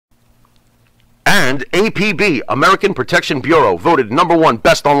And APB, American Protection Bureau, voted #1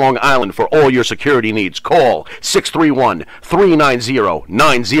 best on Long Island for all your security needs. Call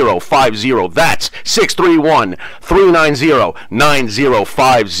 631-390-9050. That's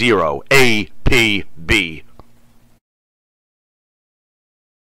 631-390-9050. APB.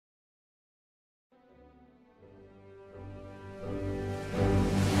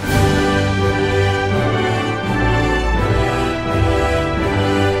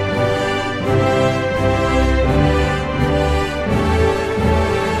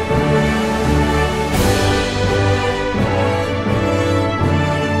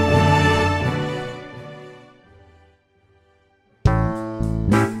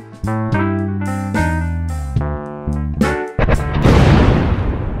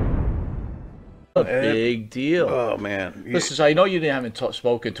 A big deal. Oh man! Listen, so I know you haven't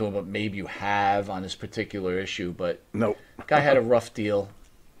spoken to him, but maybe you have on this particular issue. But nope. Guy had a rough deal.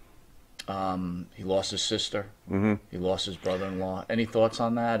 He lost his sister. Mm-hmm. He lost his brother-in-law. Any thoughts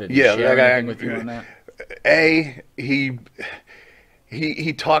on that? Did he share anything with you on that?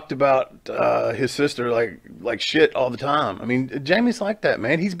 He talked about his sister like shit all the time. I mean, Jamie's like that,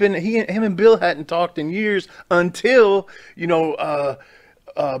 man. Him and Bill hadn't talked in years until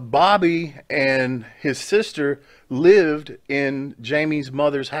Bobby and his sister lived in Jamie's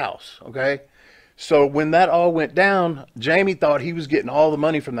mother's house. Okay, so when that all went down, Jamie thought he was getting all the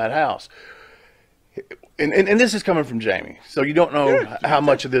money from that house. And this is coming from Jamie, so you don't know how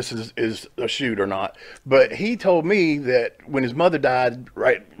much of this is a shoot or not. But he told me that when his mother died,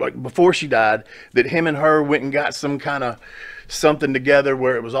 right, like before she died, that him and her went and got some kind of something together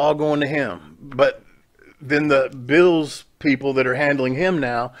where it was all going to him. But then the Bill's people that are handling him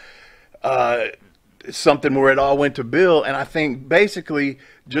now, something where it all went to Bill. And I think basically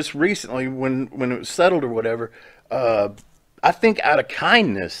just recently when it was settled or whatever, I think out of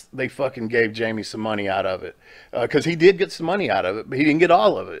kindness, they fucking gave Jamie some money out of it. Because he did get some money out of it, but he didn't get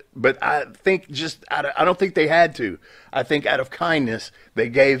all of it. But I think I don't think they had to. I think out of kindness, they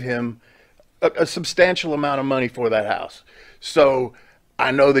gave him a substantial amount of money for that house. So I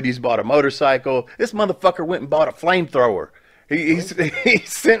know that he's bought a motorcycle. This motherfucker went and bought a flamethrower. He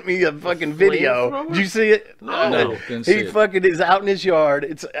sent me a fucking video. Did you see it? No, didn't see he it. fucking is out in his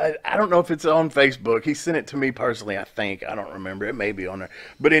yard. I don't know if it's on Facebook. He sent it to me personally, I think. I don't remember. It may be on there.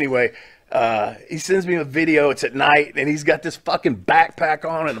 But anyway, he sends me a video. It's at night, and he's got this fucking backpack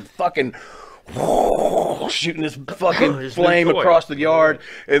on and a fucking shooting this fucking flame across the yard.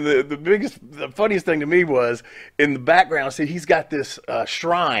 And the funniest thing to me was in the background, see, he's got this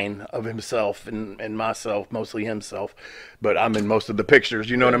shrine of himself and myself, mostly himself, but I'm in most of the pictures,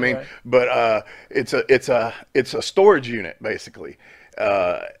 you know what I mean? Right. But it's a storage unit basically,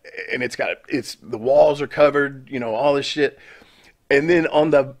 and the walls are covered, you know, all this shit. And then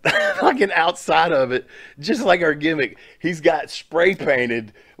on the fucking outside of it, just like our gimmick, he's got spray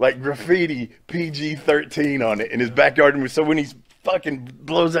painted like graffiti PG-13 on it in his backyard. So when he fucking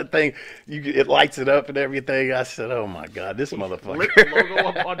blows that thing, it lights it up and everything. I said, "Oh my God, this motherfucker!" Lit the logo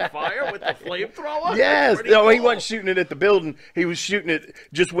up on fire with the flamethrower. Yes, no, he wasn't shooting it at the building. He was shooting it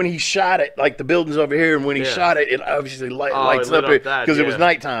just when he shot it. Like the building's over here, and when he shot it, it obviously lights up because it was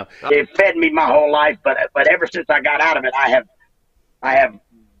nighttime. It fed me my whole life, but ever since I got out of it, I have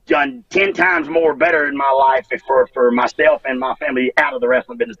done 10 times more better in my life for myself and my family out of the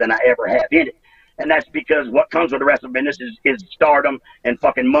wrestling business than I ever have in it. And that's because what comes with the wrestling business is stardom and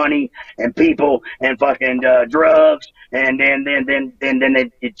fucking money and people and fucking drugs, and then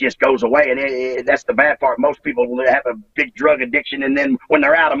it just goes away. And that's the bad part. Most people have a big drug addiction, and then when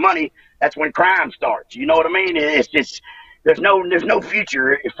they're out of money, that's when crime starts. You know what I mean? It's just there's no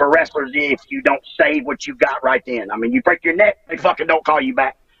future for wrestlers if you don't save what you got right then. I mean, you break your neck, they fucking don't call you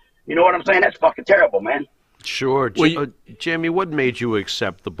back. You know what I'm saying? That's fucking terrible, man. Sure. Jamie, what made you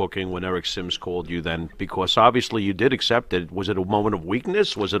accept the booking when Eric Sims called you then? Because obviously you did accept it. Was it a moment of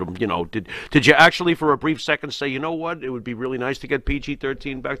weakness? Was it, did you actually for a brief second say, you know what, it would be really nice to get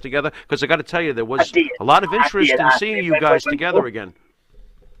PG-13 back together? Because I got to tell you, there was a lot of interest in seeing you guys together again.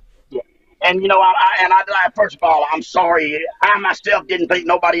 And, first of all, I'm sorry. I myself didn't think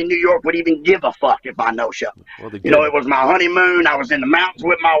nobody in New York would even give a fuck if I no-show. Well, it was my honeymoon. I was in the mountains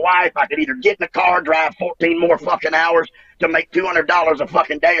with my wife. I could either get in the car, drive 14 more fucking hours to make $200 a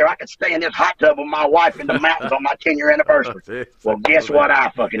fucking day, or I could stay in this hot tub with my wife in the mountains on my 10-year anniversary. Well, guess what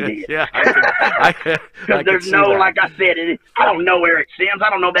I fucking did? Yeah, because there's no, like I said, I don't know Eric Sims. I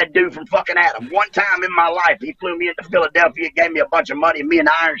don't know that dude from fucking Adam. One time in my life, he flew me into Philadelphia, gave me a bunch of money, and me and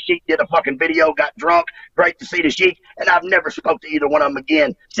Iron Sheik did a fucking video, got drunk, great to see the Sheik, and I've never spoke to either one of them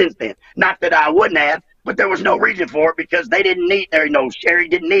again since then. Not that I wouldn't have. But there was no reason for it because they didn't need, Sherry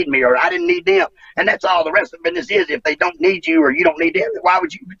didn't need me or I didn't need them. And that's all the rest of the business is. If they don't need you or you don't need them, why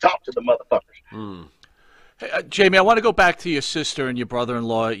would you talk to the motherfuckers? Hey, Jamie, I want to go back to your sister and your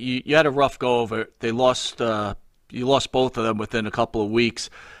brother-in-law. You had a rough go of it. They lost, you lost both of them within a couple of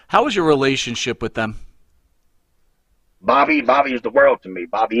weeks. How was your relationship with them? Bobby is the world to me.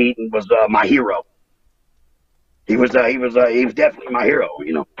 Bobby Eaton was my hero. He was definitely my hero,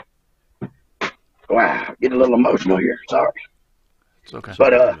 you know. Wow, get a little emotional here. Sorry. It's okay.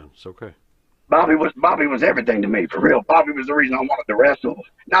 But it's okay. Bobby was everything to me, for real. Bobby was the reason I wanted to wrestle,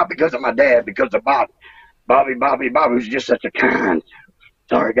 not because of my dad, because of Bobby. Bobby was just such a kind.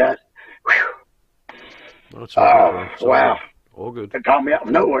 Sorry, guys. No, it's all good. Wow. All good. They called me out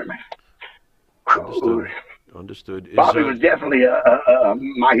of nowhere, man. Understood. Bobby was definitely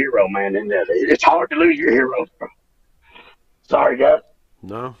my hero, man, and it's hard to lose your heroes, bro. Sorry, guys.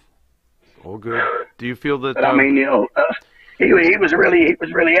 No. All good. Do you feel that? But I mean, he was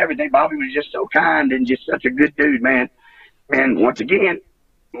really everything. Bobby was just so kind and just such a good dude, man. And once again,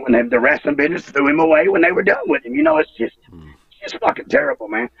 when the wrestling business threw him away when they were done with him, it's just fucking terrible,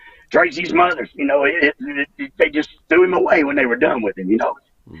 man. Tracy's mother, they just threw him away when they were done with him,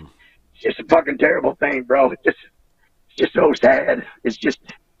 It's just a fucking terrible thing, bro. It's just so sad. It's just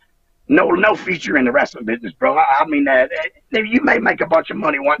no future in the wrestling business, bro. I mean, you may make a bunch of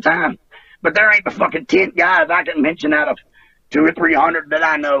money one time. But there ain't the fucking 10 guys I can mention out of 200 or 300 that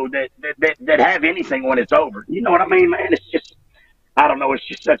I know that have anything when it's over. You know what I mean, man? It's just, I don't know. It's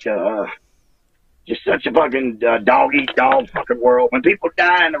just such a fucking dog eat dog fucking world. When people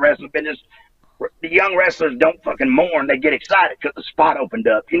die in the wrestling business, the young wrestlers don't fucking mourn. They get excited because the spot opened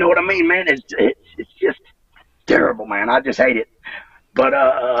up. You know what I mean, man? It's just terrible, man. I just hate it. But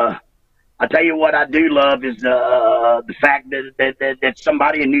I tell you what I do love is the fact that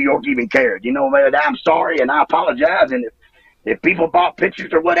somebody in New York even cared. I'm sorry and I apologize. And if people bought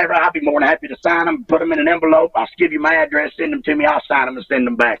pictures or whatever, I'd be more than happy to sign them, put them in an envelope. I'll give you my address, send them to me. I'll sign them and send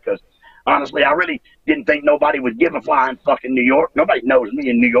them back. Because honestly, I really didn't think nobody would give a flying fucking New York. Nobody knows me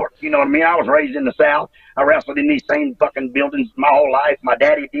in New York. You know what I mean? I was raised in the South. I wrestled in these same fucking buildings my whole life. My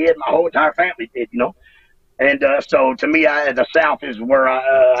daddy did. My whole entire family did. And so to me, the South is where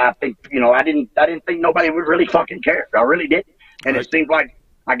I think, I didn't think nobody would really fucking care. I really didn't. And it seems like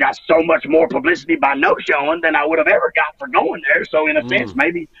I got so much more publicity by no showing than I would have ever got for going there. So in a sense,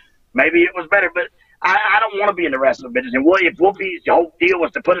 maybe it was better. But I don't want to be in the wrestling business. And if Wofie's whole deal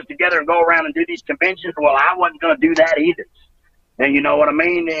was to put us together and go around and do these conventions, well, I wasn't going to do that either. And you know what I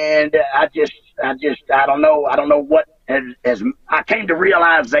mean? And I don't know what as I came to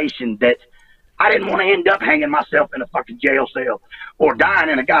realization that I didn't want to end up hanging myself in a fucking jail cell or dying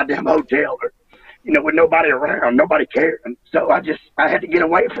in a goddamn hotel or, with nobody around, nobody cared. And so I had to get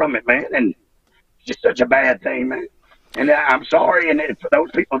away from it, man. And it's just such a bad thing, man. And I'm sorry. And for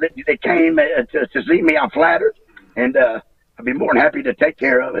those people that came to see me, I'm flattered. And I'd be more than happy to take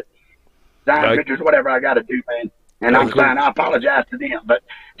care of it. Sign pictures, whatever I got to do, man. And I'm fine. I apologize to them. But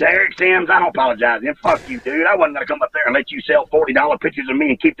to Eric Sims, I don't apologize to him. Fuck you, dude. I wasn't going to come up there and let you sell $40 pictures of me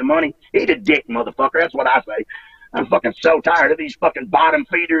and keep the money. Eat a dick, motherfucker. That's what I say. I'm fucking so tired of these fucking bottom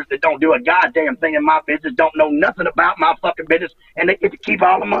feeders that don't do a goddamn thing in my business, don't know nothing about my fucking business, and they get to keep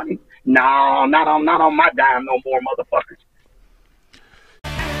all the money. No, not on my dime no more, motherfuckers.